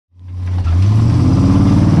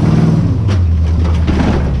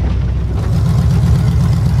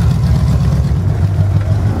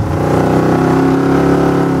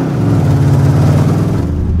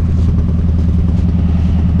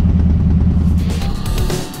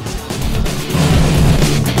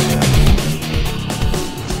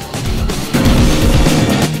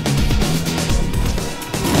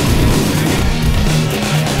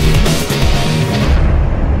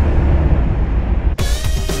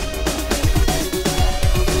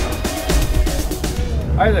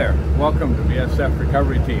Hi there, welcome to BSF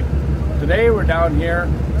Recovery Team. Today we're down here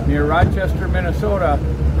near Rochester, Minnesota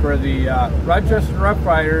for the Rochester Rough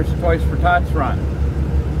Riders Toys for Tots run.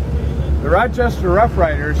 The Rochester Rough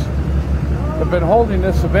Riders have been holding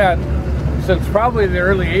this event since probably the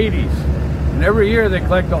early 80s. And every year they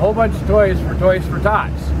collect a whole bunch of toys for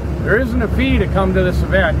Tots. There isn't a fee to come to this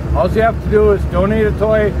event. All you have to do is donate a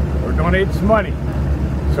toy or donate some money.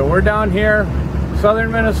 So we're down here,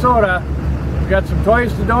 southern Minnesota. We've got some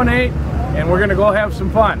toys to donate and we're gonna go have some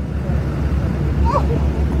fun.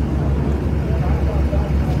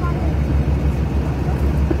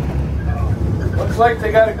 Looks like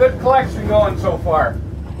they got a good collection going so far.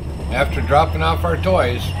 After dropping off our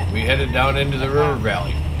toys, we headed down into the river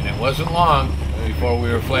valley, and it wasn't long before we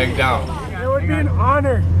were flagged down. It would be an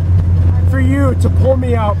honor for you to pull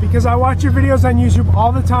me out because I watch your videos on YouTube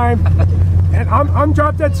all the time, and I'm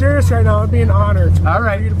drop dead serious right now. It'd be an honor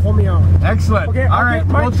for you to pull me out. Excellent. Okay, I'll get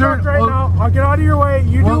my truck right now. I'll get out of your way.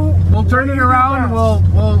 We'll turn it around.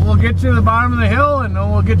 We'll get you to the bottom of the hill, and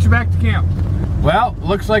then we'll get you back to camp. Well,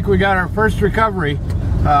 looks like we got our first recovery.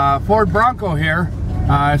 Ford Bronco here.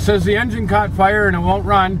 It says the engine caught fire and it won't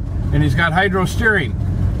run, and he's got hydro steering.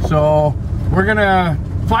 So we're gonna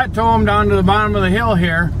flat tow him down to the bottom of the hill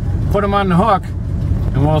here, put him on the hook,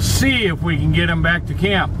 and we'll see if we can get him back to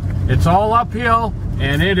camp. It's all uphill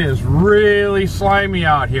and it is really slimy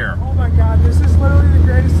out here. Oh my God, this is literally the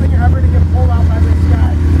greatest thing ever to get pulled out by this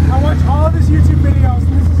guy. I watch all of his YouTube videos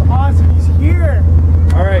and this is awesome. He's here.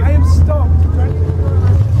 All right. I am stoked.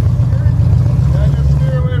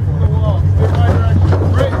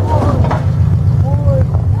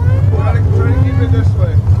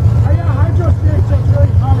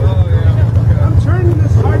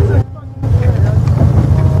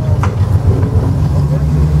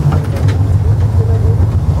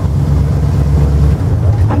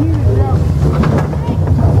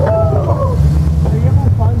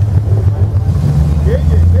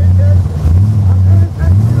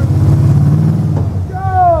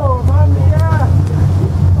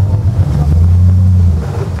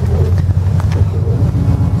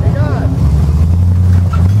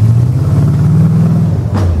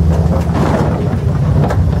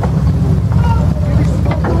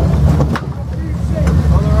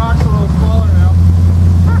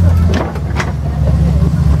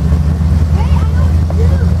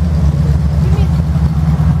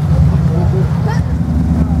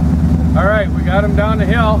 Got him down the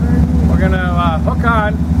hill. We're gonna hook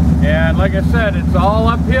on, and like I said, it's all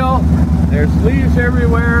uphill. There's leaves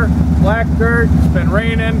everywhere, black dirt. It's been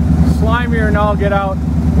raining, slimier than all get out.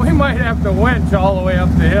 We might have to winch all the way up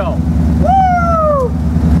the hill. Woo!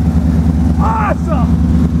 Awesome!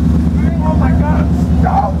 Oh my God, I'm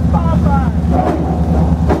stoked, Papa!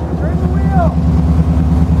 Turn the wheel.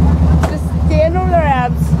 Just stand over their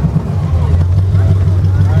abs.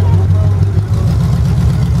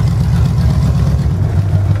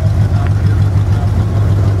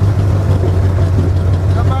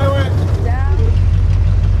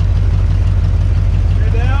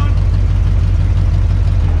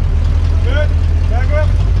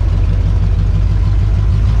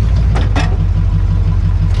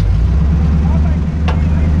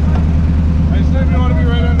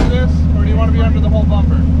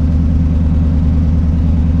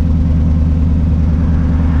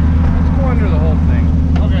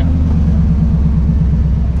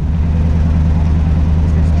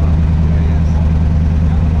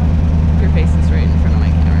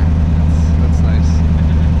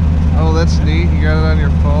 That's neat. You got it on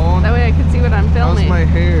your phone? That way I can see what I'm filming. How's my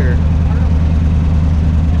hair?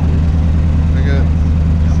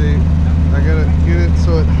 I gotta get it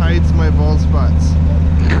so it hides my bald spots.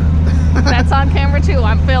 That's on camera too.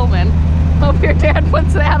 I'm filming. Hope your dad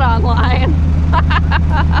puts that online.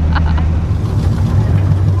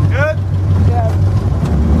 Good? Yeah.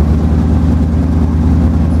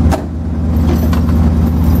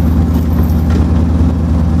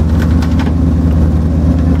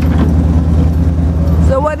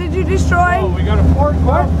 So what did you destroy? Oh, we got a Ford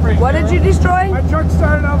Bronco right What there. did you destroy? My truck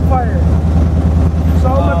started on fire. So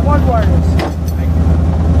all my plug wires.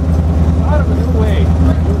 Out of a new way.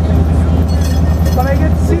 But I get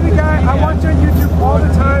to see the guy. I watch on YouTube all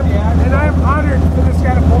the time, and I am honored for this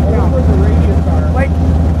guy to pull me out.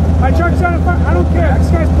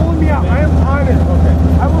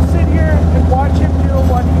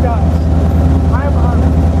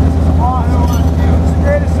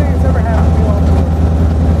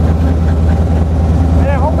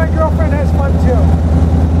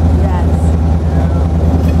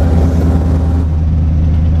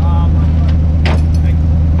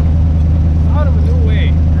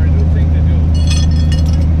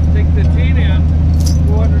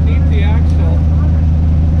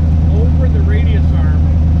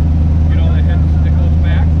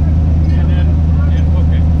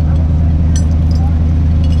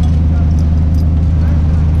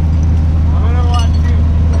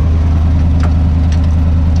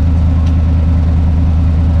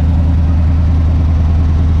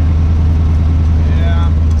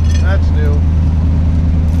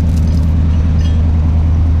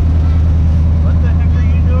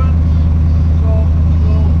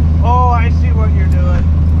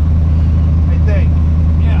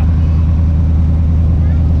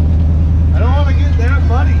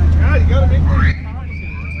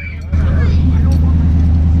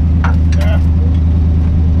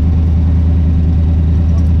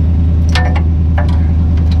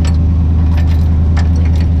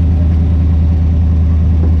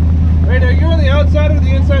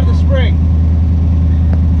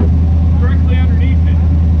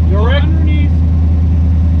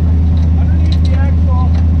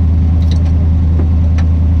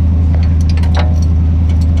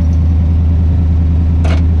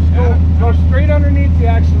 the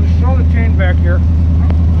axle. Just throw the chain back here.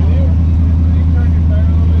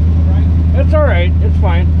 It's all right. It's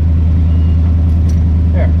fine.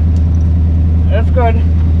 There. That's good.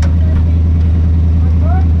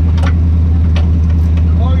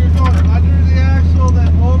 Oh, you're going under the axle,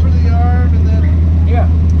 then over the arm, and then... Yeah.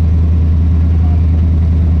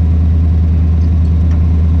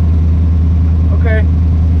 Okay.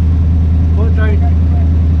 Pull it tight.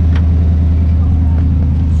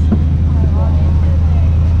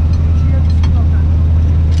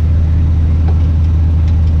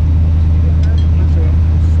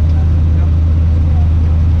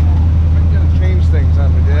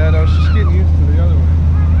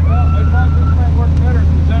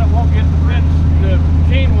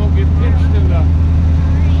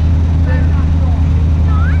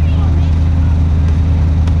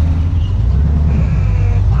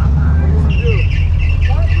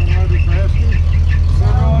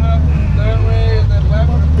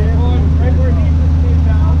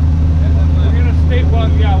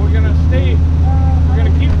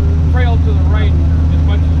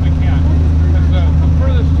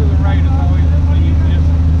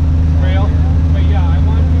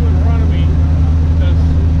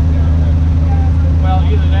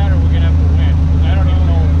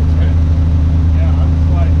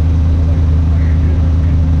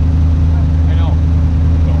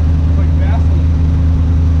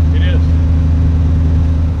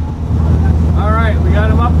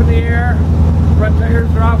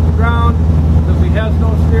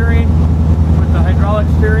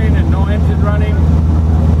 Steering and no engine running,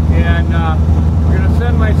 and we're going to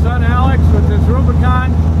send my son Alex with his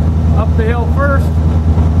Rubicon up the hill first,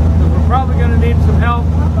 because we're probably going to need some help.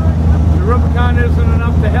 If the Rubicon isn't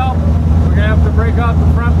enough to help, we're going to have to break out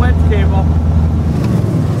the front winch cable.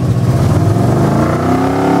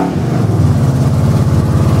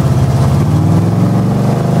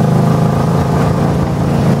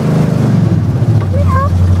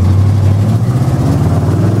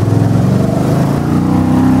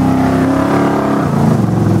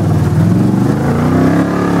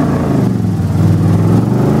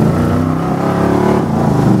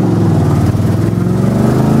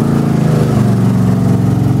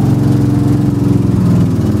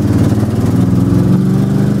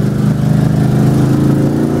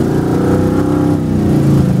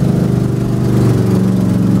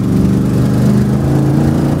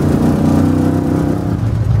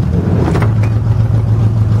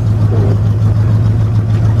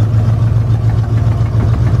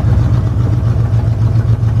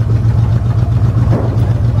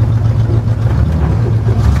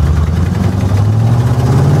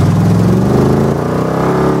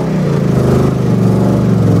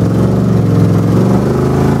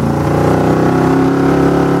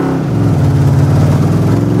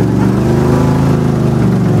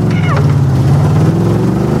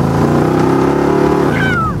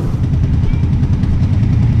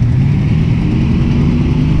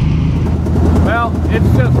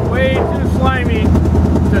 It's just way too slimy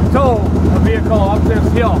to tow a vehicle up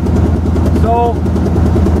this hill. So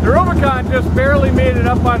the Rubicon just barely made it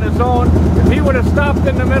up on his own. If he would have stopped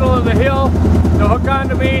in the middle of the hill to hook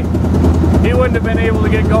onto me, he wouldn't have been able to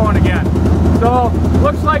get going again. So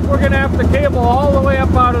looks like we're going to have to cable all the way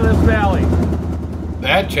up out of this valley.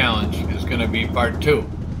 That challenge is going to be part 2.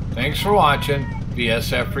 Thanks for watching,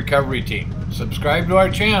 BSF Recovery Team. Subscribe to our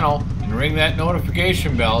channel and ring that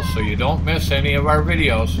notification bell so you don't miss any of our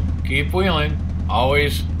videos. Keep wheeling,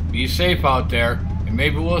 always be safe out there, and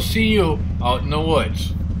maybe we'll see you out in the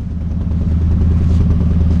woods.